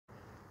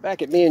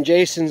Back at me and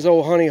Jason's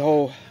old honey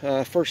hole.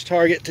 First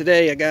target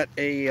today, I got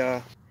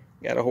a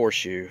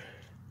horseshoe.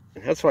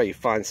 And that's why you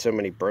find so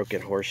many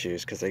broken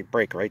horseshoes, because they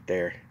break right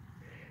there,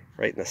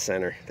 right in the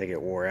center. They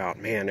get wore out.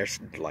 Man, there's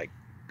like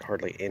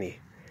hardly any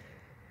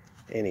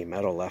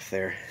metal left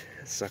there.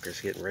 This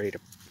sucker's getting ready to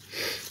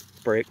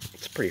break.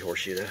 It's a pretty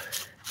horseshoe though.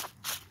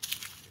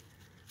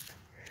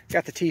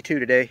 Got the T2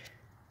 today.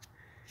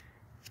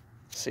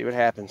 See what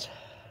happens.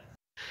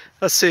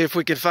 Let's see if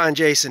we can find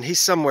Jason. He's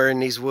somewhere in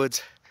these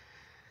woods.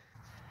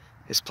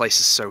 This place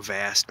is so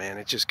vast, man.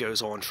 It just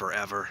goes on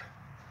forever.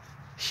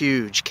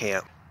 Huge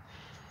camp.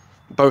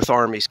 Both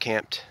armies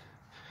camped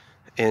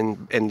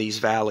in these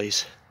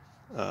valleys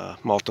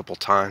multiple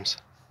times.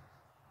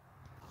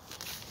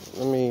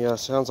 Let me,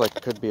 sounds like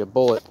it could be a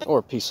bullet or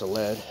a piece of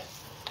lead.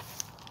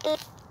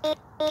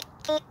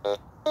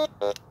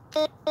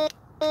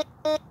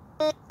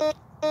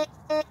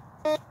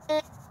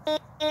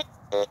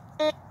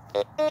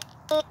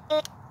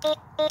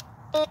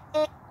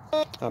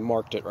 I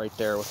marked it right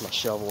there with my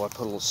shovel. I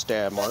put a little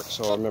stab mark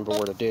so I remember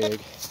where to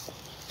dig.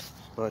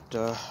 But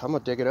I'm gonna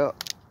dig it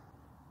up.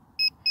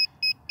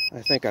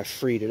 I think I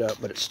freed it up,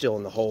 but it's still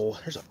in the hole.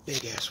 There's a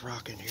big ass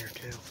rock in here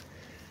too.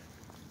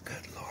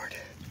 Good Lord.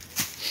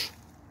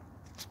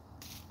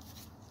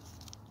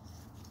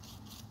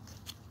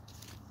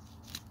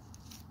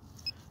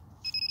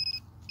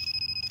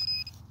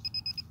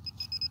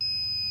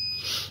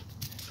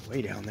 It's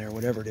way down there,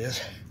 whatever it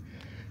is.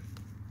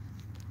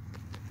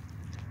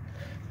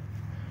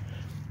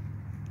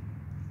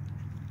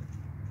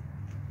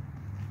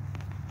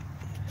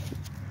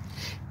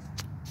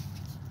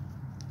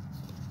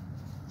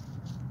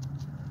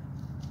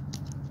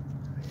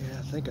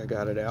 I think I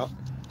got it out.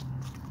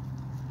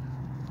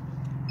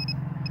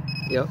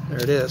 Yep,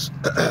 there it is.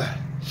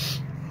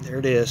 There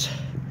it is.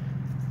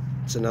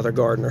 It's another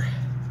gardener.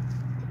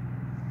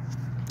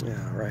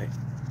 Yeah, right.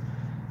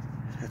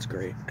 That's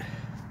great.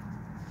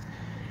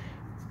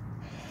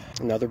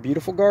 Another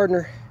beautiful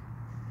gardener.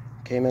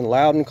 Came in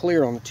loud and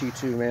clear on the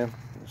T2, man.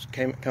 It was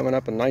coming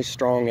up a nice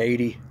strong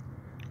 80.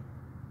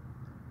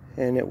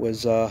 And it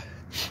was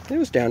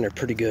down there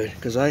pretty good,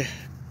 because I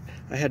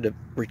had to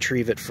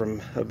retrieve it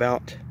from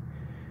about,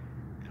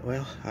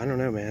 well, I don't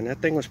know, man.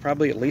 That thing was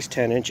probably at least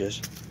 10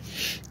 inches.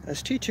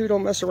 This T2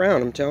 don't mess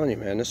around, I'm telling you,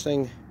 man. This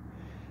thing,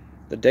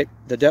 the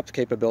depth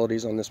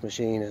capabilities on this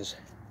machine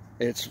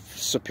it's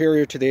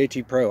superior to the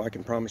AT Pro, I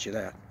can promise you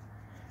that.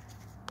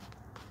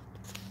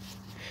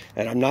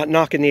 And I'm not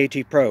knocking the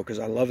AT Pro, because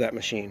I love that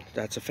machine.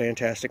 That's a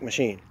fantastic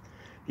machine.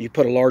 You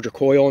put a larger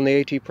coil on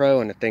the AT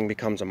Pro and the thing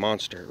becomes a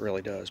monster. It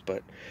really does.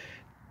 But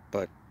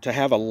to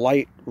have a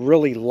light,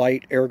 really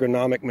light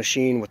ergonomic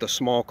machine with a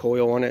small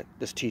coil on it,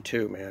 this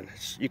T2, man,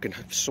 you can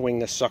swing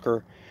this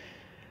sucker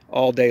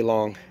all day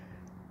long.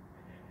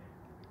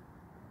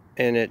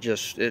 And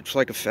it's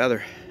like a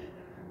feather.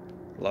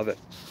 Love it.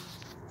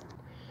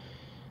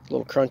 A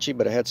little crunchy,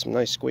 but it had some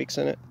nice squeaks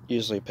in it.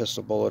 Usually a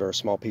pistol bullet or a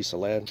small piece of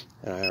lead.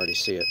 And I already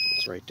see it.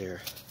 It's right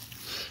there.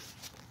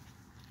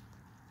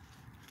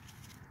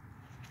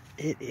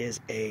 It is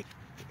a...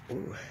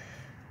 Ooh,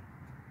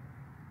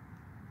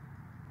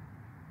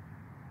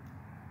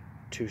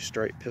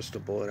 2-stripe pistol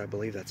bullet. I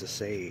believe that's a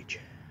Sage.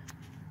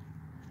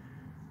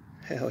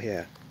 Hell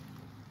yeah.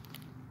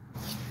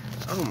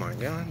 Oh my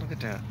God, look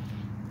at that.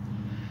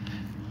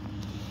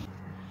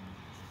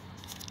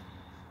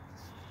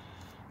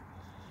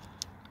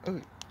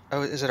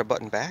 Oh, is it a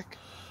button back?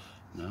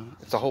 No.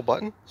 It's a whole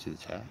button? See the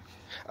tack?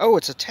 Oh,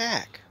 it's a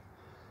tack.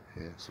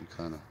 Yeah, some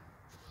kind of...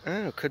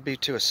 Oh, it could be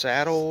to a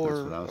saddle.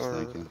 That's what I was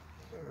thinking.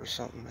 Or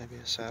something, maybe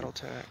a saddle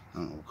tack. I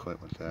don't know quite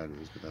what that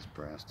is, but that's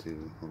brass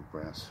too. A little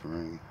brass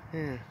ring.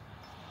 Yeah.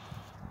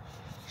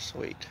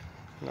 Sweet.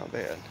 Not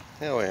bad.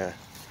 Hell yeah.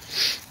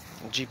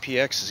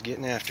 GPX is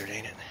getting after it,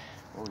 ain't it?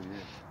 Oh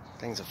yeah.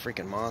 Thing's a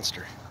freaking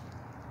monster.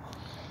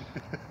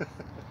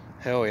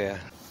 Hell yeah.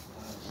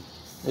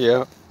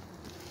 Yeah.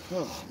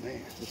 Oh man,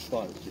 this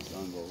spot is just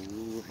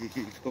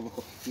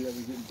unbelievable. See, I've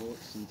been getting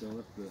bullets since I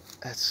left the...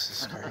 That's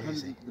just crazy. I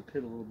hunted the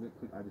pit a little bit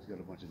quick. I just got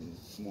a bunch of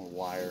more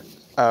wire.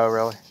 Oh,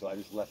 really? So I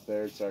just left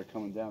there and started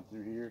coming down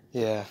through here.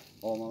 Yeah.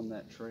 All on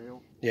that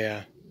trail.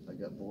 Yeah. I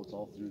got bullets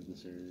all through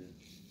this area.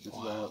 This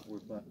Wow.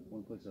 is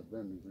one place I've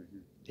been right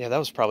here. Yeah, that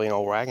was probably an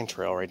old wagon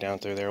trail right down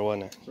through there,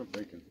 wasn't it? That's what I'm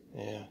thinking.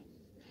 Yeah.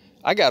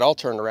 I got all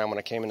turned around when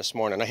I came in this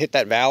morning. I hit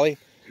that valley.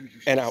 Dude, you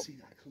And should see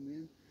that come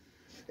in.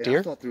 And Deer?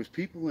 I thought there was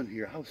people in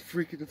here. I was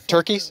freaking the fuck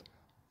Turkeys? out.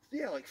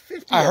 Yeah, like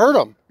 50. I heard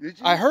them. Did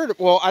you? I heard,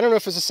 well, I don't know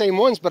if it's the same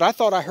ones, but I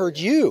thought I heard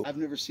you. I've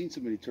never seen so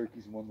many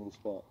turkeys in one little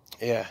spot.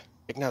 Yeah.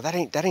 No, that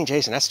ain't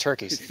Jason. That's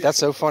turkeys. That's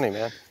so funny,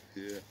 man.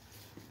 Yeah.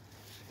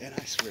 And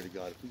I swear to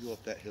God, if we go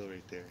up that hill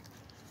right there,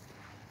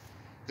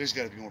 there's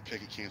got to be more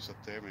picket camps up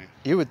there, man.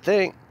 You would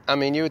think. I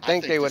mean, you would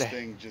think they would. This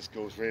thing just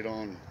goes right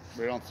on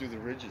through the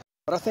ridges.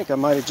 But I think I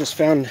might have just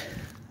found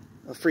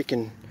a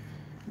freaking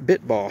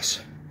bit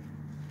boss.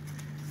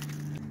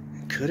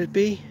 Could it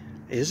be?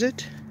 Is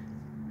it?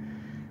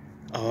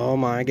 Oh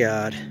my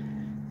God.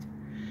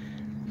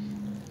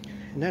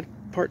 Isn't that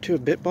part 2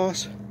 of Bit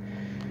Boss?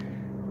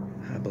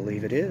 I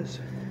believe it is.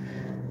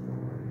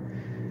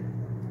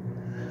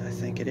 I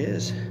think it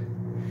is.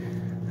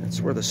 That's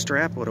where the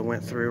strap would have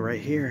went through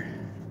right here.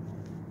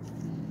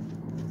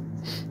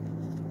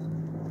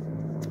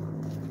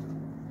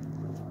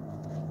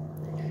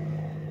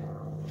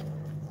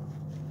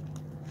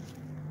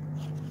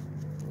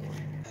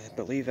 I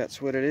believe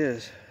that's what it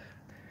is.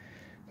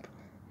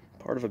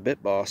 Part of a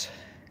bit boss.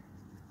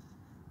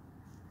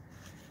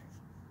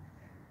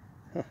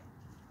 Huh.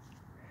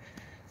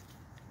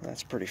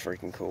 That's pretty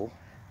freaking cool.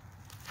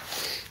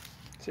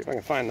 See if I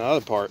can find the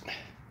other part.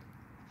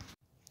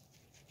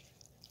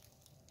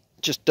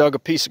 Just dug a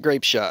piece of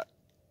grape shot.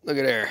 Look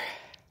at there.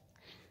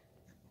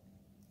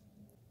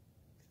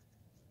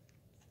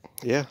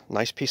 Yeah,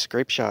 nice piece of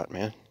grape shot,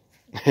 man.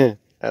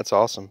 That's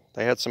awesome.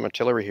 They had some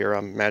artillery here, I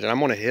imagine.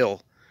 I'm on a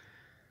hill.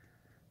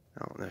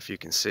 I don't know if you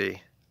can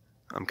see.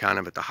 I'm kind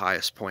of at the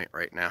highest point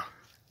right now.